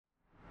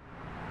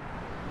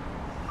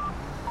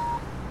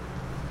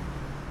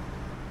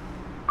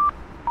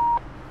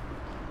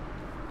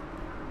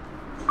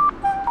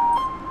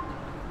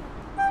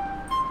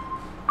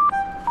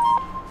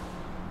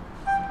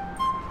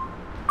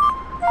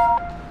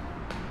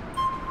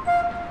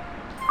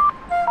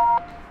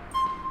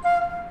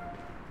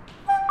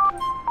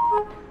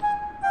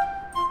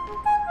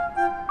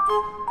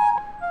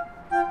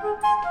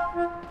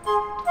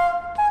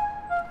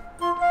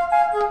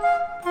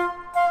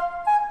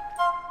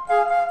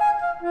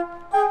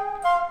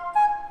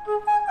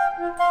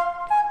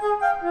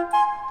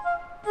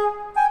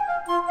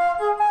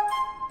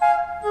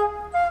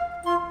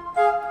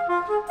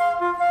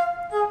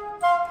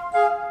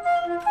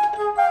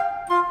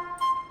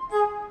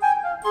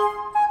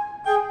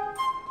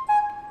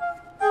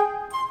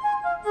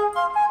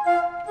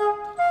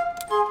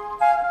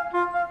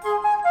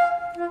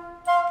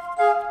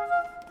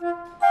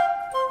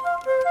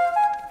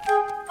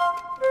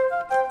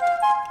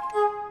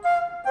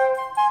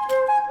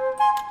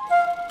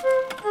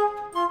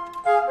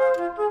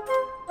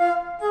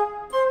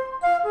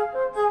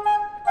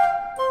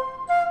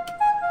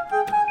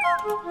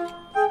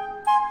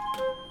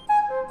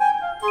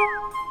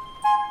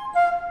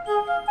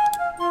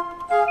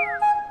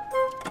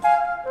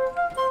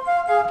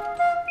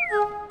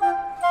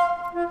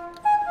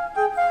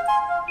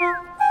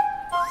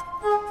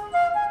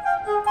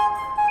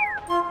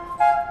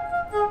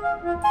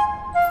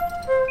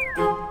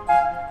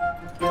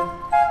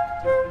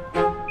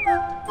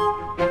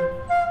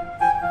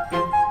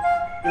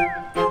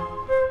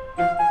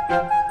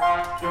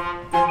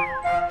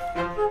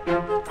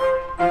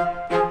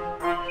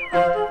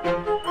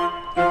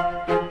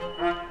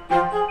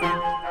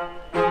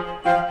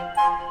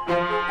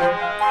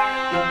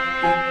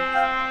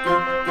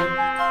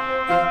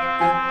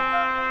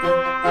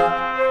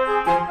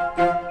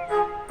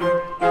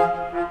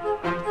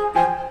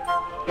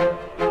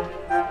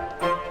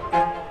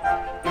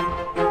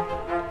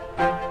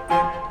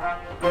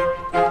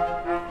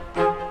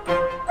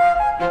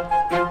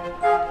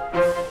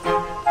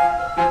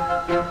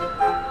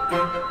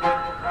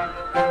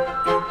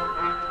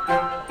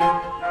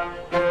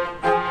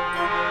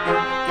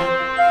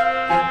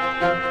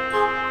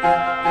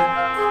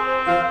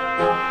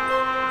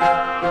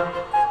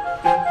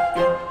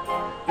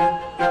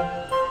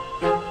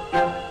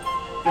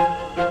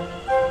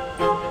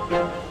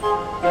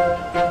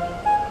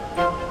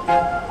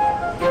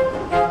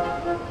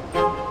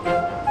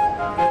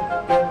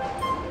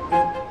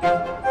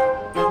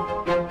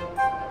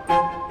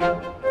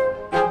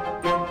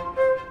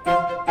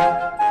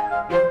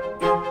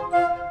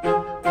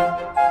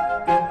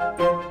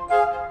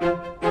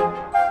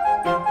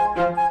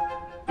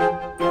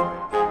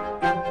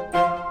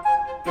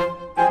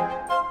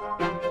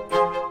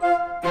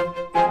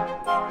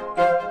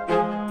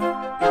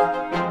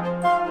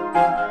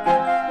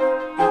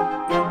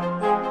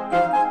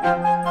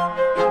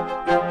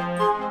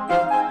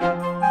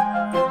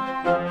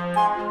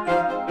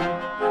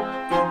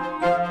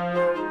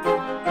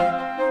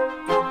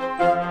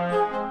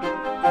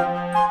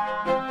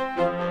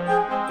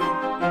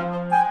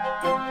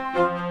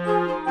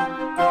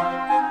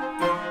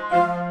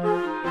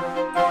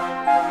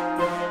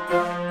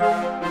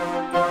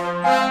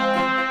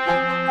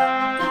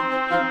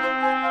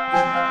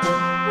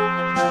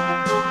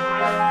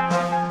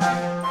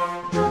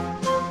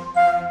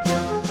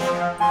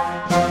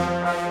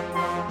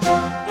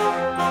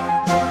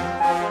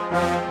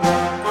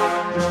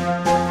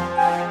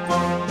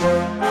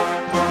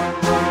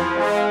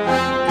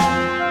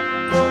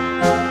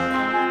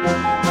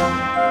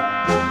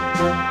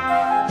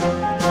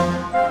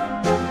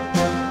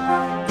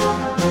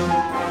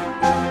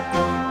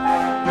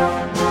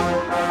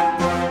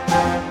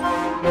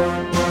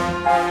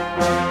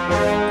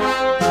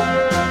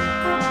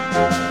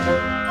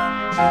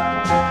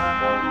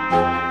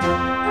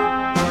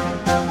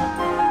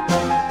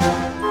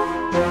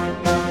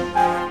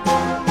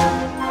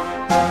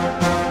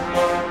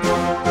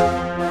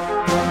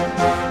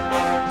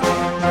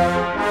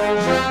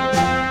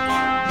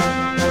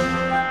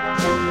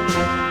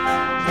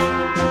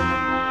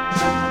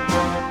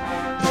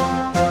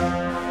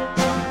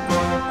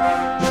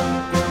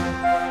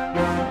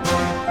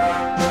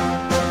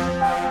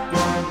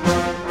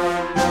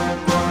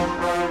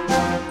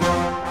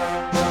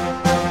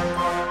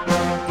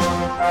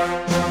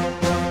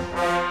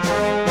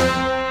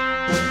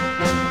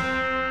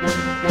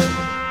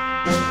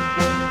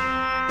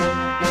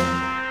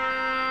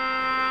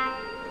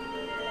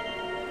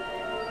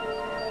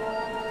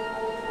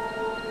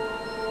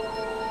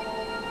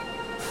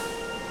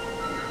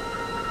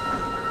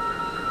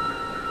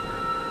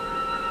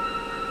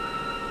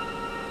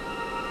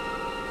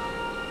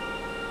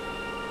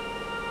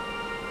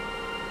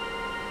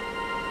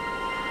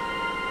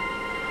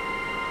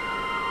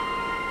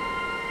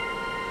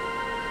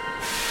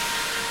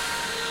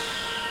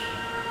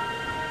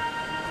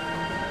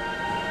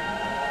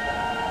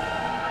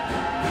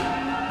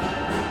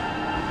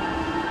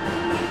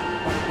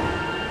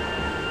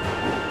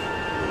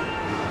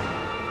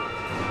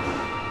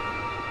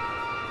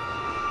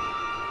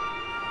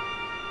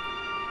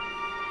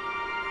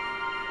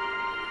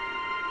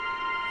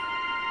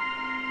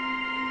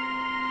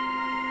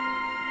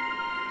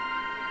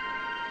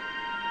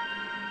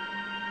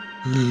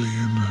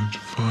Lillian had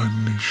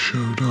finally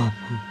showed up,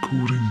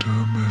 according to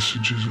her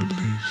messages at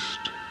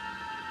least.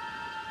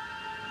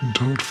 And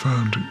Todd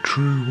found it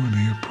true when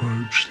he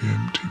approached the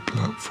empty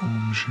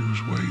platform she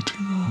was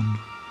waiting on.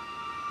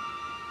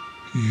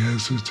 He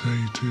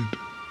hesitated,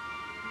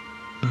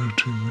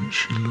 noting that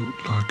she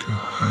looked like a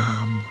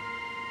ham,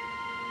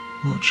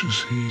 much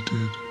as he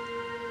did.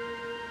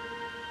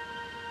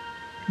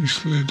 He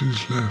slid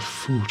his left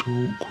foot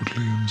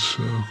awkwardly in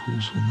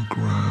circles on the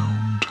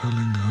ground,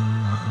 telling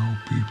her how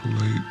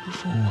people ate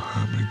before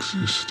ham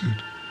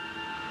existed.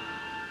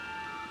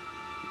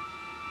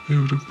 They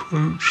would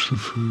approach the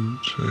food,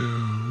 say a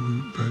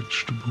root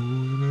vegetable,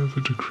 in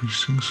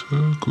ever-decreasing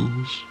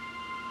circles.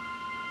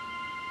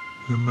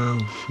 Their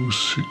mouth was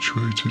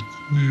situated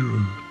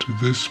nearer to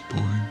this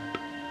point,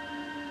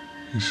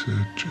 he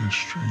said,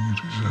 gesturing at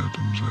his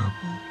Adam's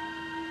apple.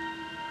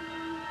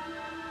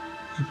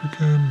 He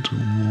began to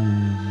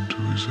warm to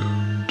his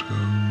own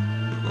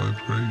tone, the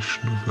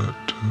vibration of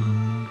that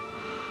tone,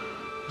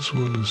 as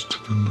well as to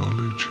the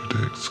knowledge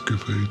he'd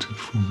excavated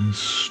from his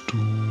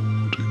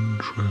stored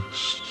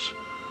interests,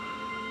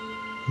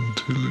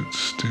 until it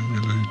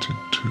stimulated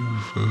two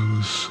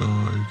further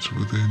sides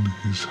within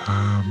his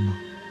ham,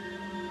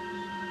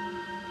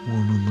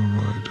 one on the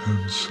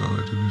right-hand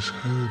side of his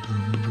head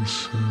under the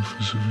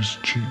surface of his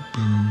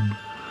cheekbone,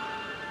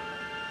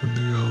 and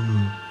the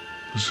other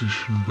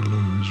positioned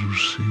below his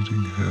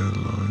receding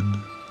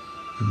hairline,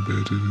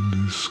 embedded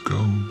in his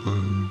skull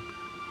bone.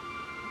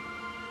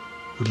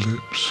 The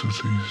lips of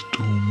these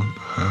dormant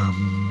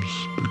hams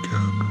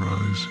began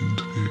rising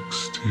to the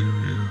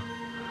exterior,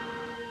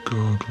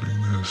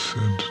 gargling their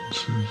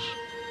sentences,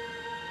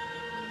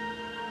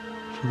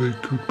 for they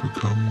could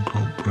become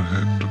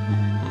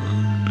comprehensible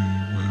only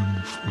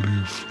when fully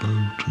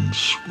afloat and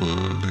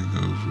swirling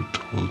over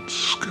Todd's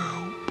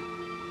scalp.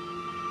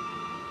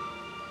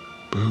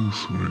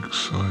 Both were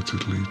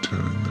excitedly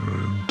telling their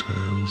own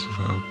tales of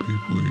how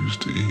people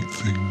used to eat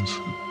things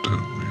that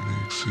don't really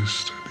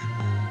exist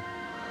anymore,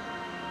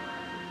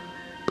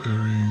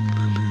 burying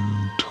Lillian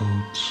and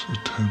Todd's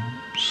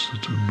attempts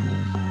at a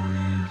normal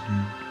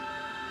reunion.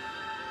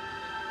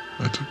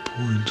 At a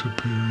point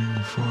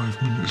appearing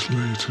 5 minutes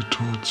later,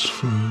 Todd's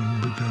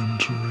phone began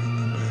to ring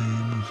the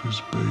name of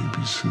his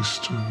baby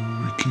sister,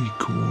 Ricky,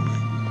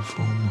 calling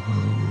from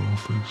her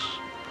office.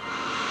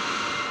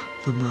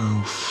 The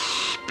mouth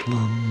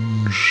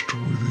plunged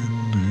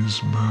within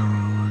his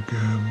marrow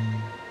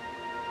again.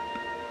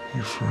 He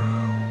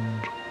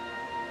frowned.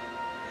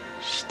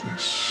 Is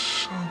this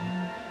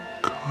some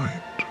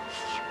kind of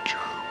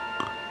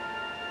joke?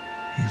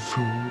 He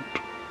thought,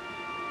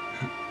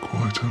 yet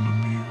quite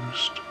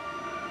unamused.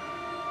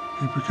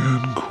 He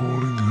began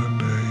calling her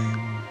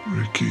name,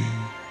 Ricky,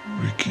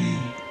 Ricky,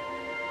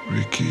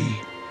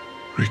 Ricky,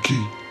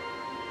 Ricky.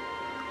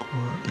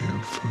 Quietly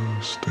at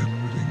first, then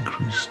with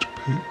increased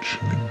pitch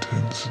and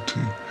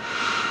intensity,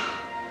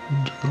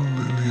 until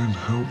Lillian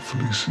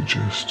helpfully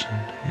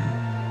suggested,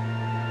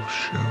 "You've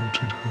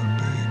shouted her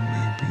name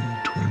maybe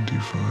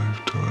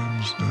 25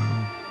 times now.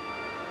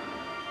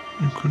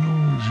 You can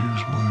always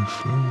use my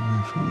phone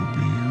if it would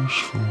be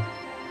useful.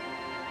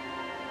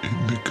 It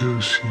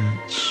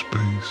negotiates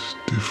space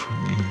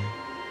differently,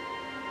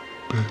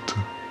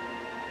 better."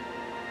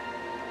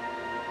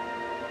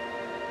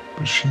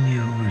 But she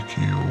knew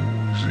Ricky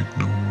always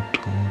ignored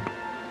Todd,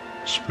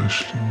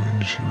 especially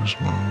when she was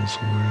miles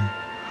away.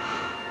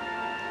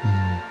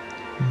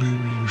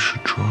 Maybe you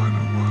should try and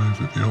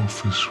arrive at the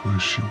office where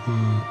she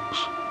works.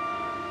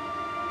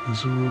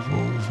 There's a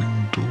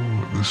revolving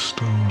door at the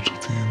start of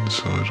the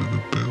inside of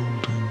the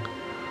building,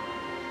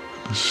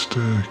 and a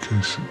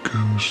staircase that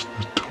goes to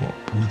the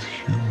top with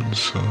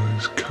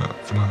human-sized cat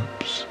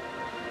flaps,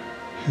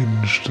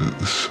 hinged at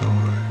the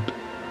side,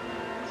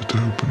 that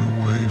open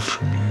away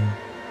from you.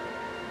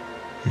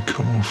 They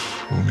come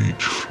off on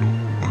each floor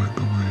right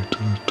the way to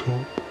the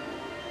top.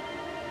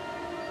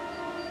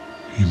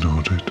 He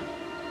nodded.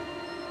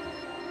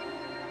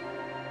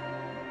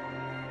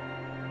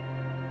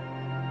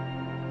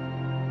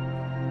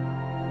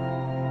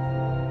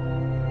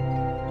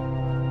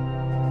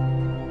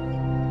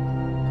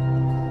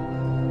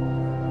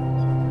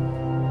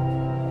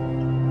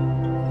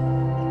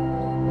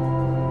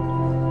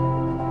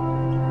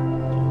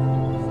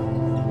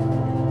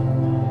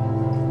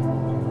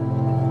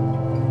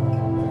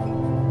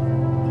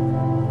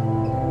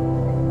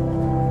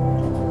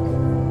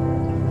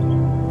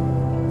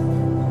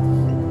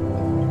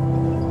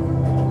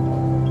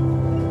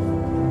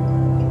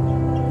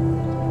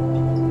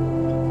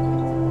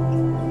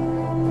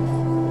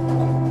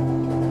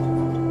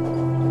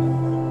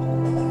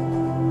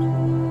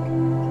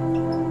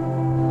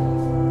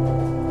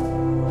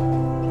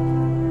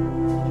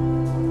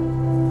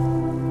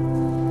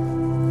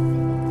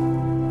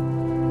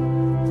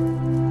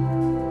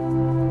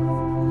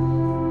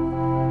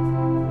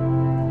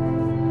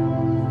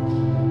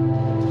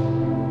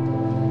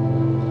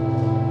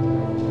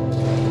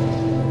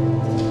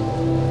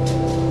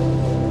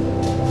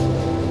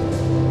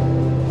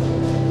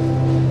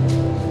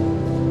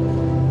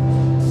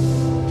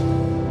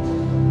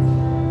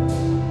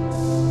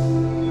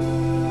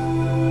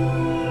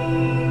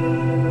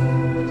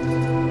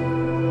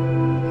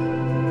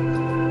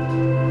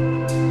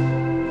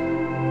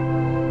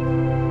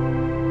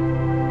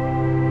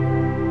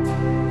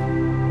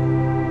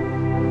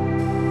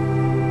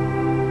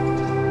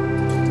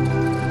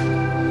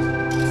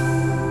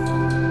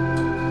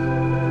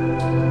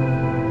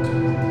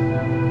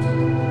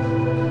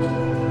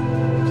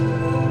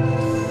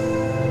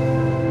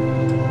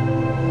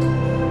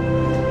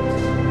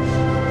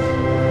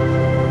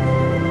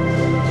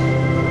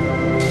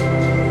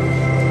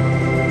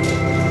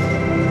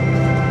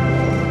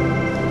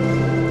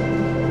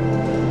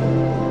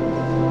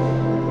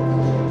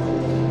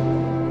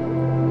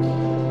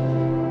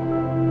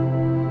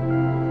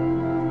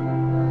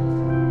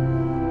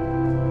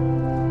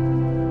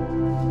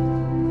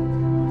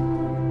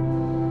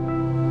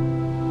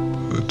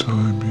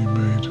 time he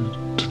made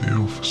it to the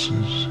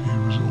offices, he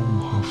was all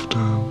huffed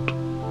out.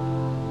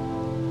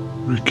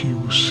 Ricky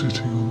was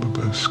sitting on the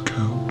best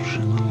couch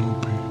in the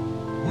lobby,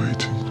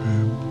 waiting for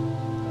him.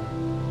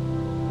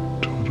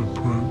 Todd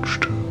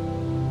approached her,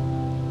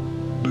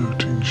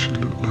 noting she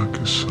looked like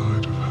a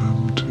side of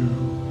ham too,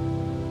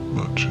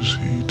 much as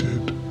he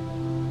did.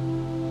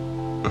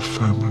 A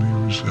family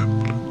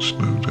resemblance,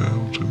 no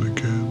doubt, and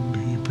again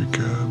he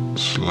began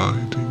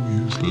sliding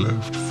his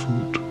left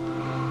foot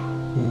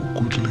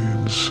awkwardly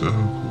in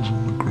circles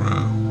on the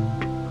ground,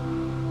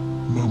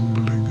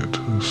 mumbling at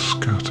her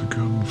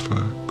scattergun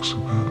facts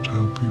about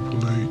how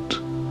people ate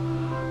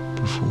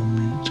before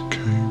meat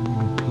came on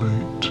a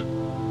plate.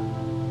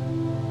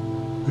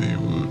 They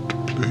would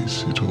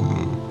place it on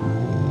a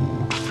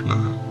broad,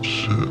 flat,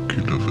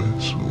 circular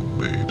vessel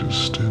made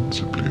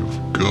ostensibly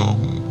of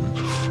gum with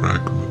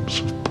fragments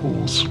of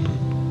porcelain.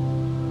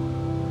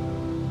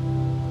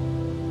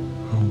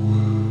 Her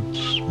words,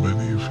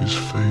 many of his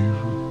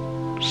favourite,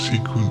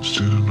 sequenced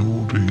in an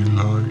order he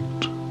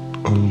liked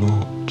a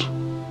lot,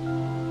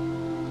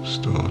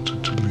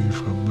 started to leave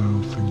her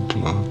mouth in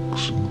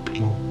glugs and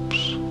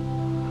plops,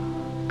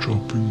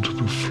 dropping to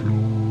the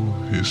floor,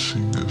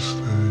 hissing as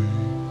they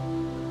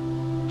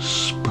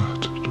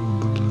spattered on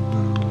the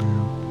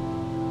linoleum,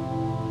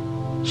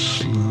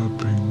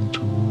 slurping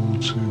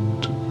towards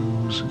him to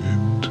ooze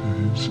into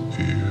his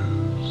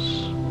ears.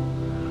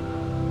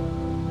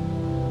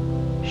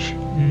 She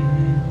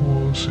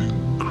was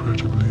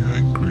incredibly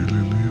angry,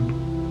 Lillian,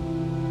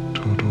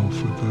 Todd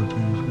offered that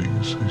evening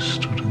as they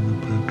stood in the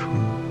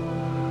bedroom,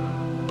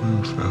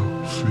 both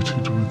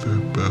outfitted with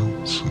their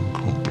belts and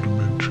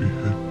complimentary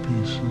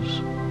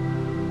headpieces,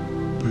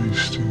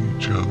 basting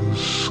each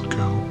other's